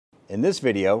In this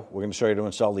video, we're going to show you how to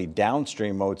install the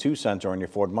Downstream O2 sensor on your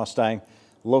Ford Mustang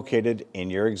located in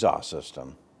your exhaust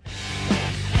system.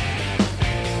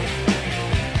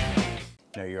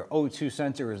 Now your O2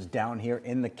 sensor is down here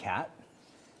in the cat.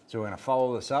 So we're going to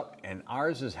follow this up, and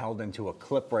ours is held into a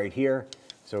clip right here.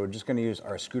 So we're just going to use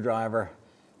our screwdriver,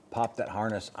 pop that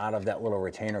harness out of that little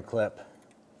retainer clip.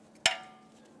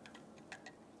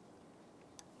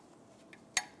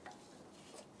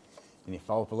 And you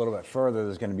follow up a little bit further,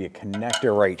 there's going to be a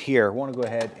connector right here. We want to go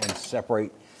ahead and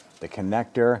separate the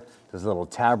connector. There's a little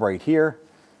tab right here.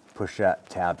 Push that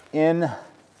tab in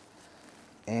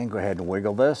and go ahead and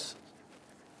wiggle this.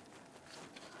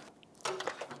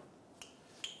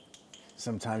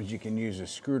 Sometimes you can use a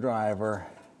screwdriver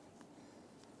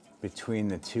between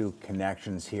the two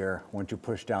connections here. Once you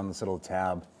push down this little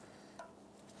tab,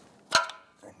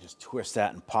 and just twist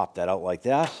that and pop that out like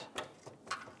that.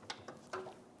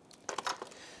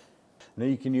 Now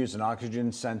you can use an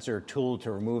oxygen sensor tool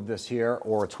to remove this here,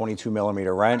 or a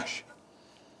 22mm wrench.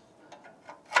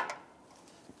 Go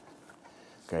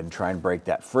ahead and try and break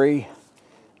that free.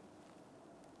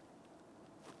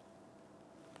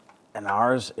 And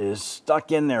ours is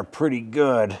stuck in there pretty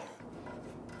good.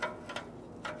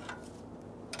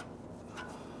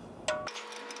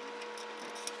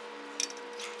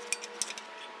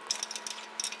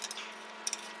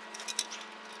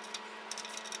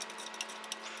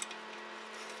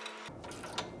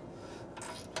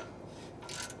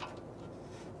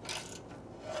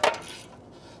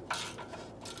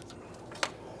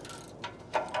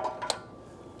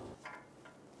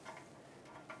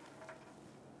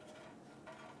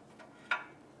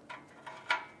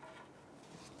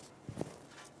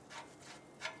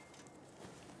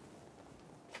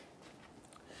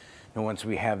 And once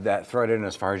we have that threaded in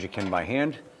as far as you can by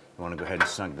hand, you want to go ahead and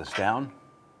sunk this down.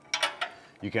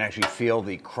 You can actually feel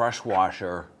the crush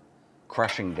washer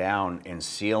crushing down and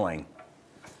sealing.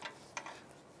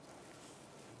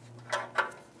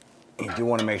 You do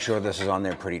want to make sure this is on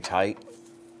there pretty tight.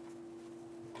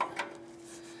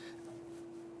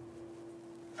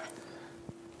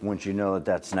 Once you know that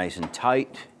that's nice and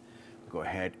tight, go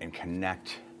ahead and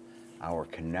connect our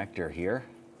connector here.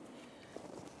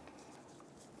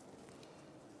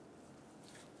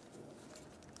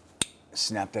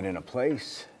 Snap that into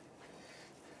place.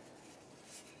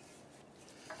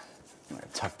 I'm going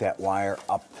to tuck that wire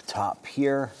up the top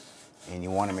here, and you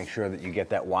want to make sure that you get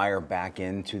that wire back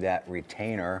into that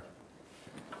retainer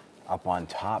up on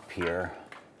top here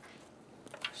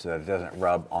so that it doesn't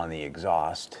rub on the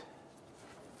exhaust.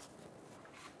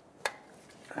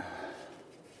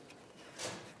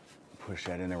 Push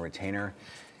that in the retainer.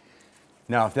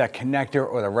 Now if that connector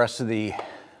or the rest of the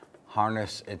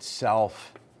harness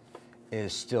itself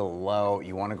is still low,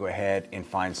 you want to go ahead and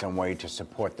find some way to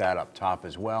support that up top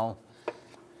as well.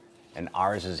 And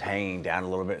ours is hanging down a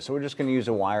little bit, so we're just going to use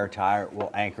a wire tie.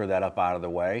 We'll anchor that up out of the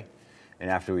way.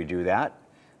 And after we do that,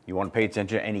 you want to pay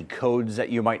attention to any codes that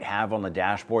you might have on the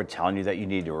dashboard telling you that you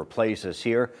need to replace this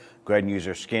here. Go ahead and use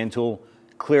your scan tool,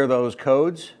 clear those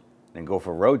codes, and go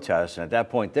for road test. And at that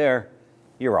point there,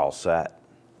 you're all set.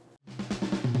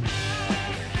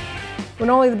 When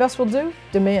only the best will do,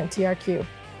 demand TRQ.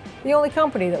 The only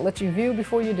company that lets you view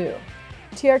before you do.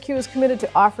 TRQ is committed to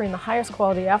offering the highest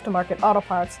quality aftermarket auto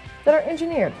parts that are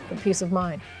engineered for peace of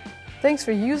mind. Thanks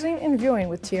for using and viewing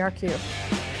with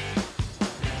TRQ.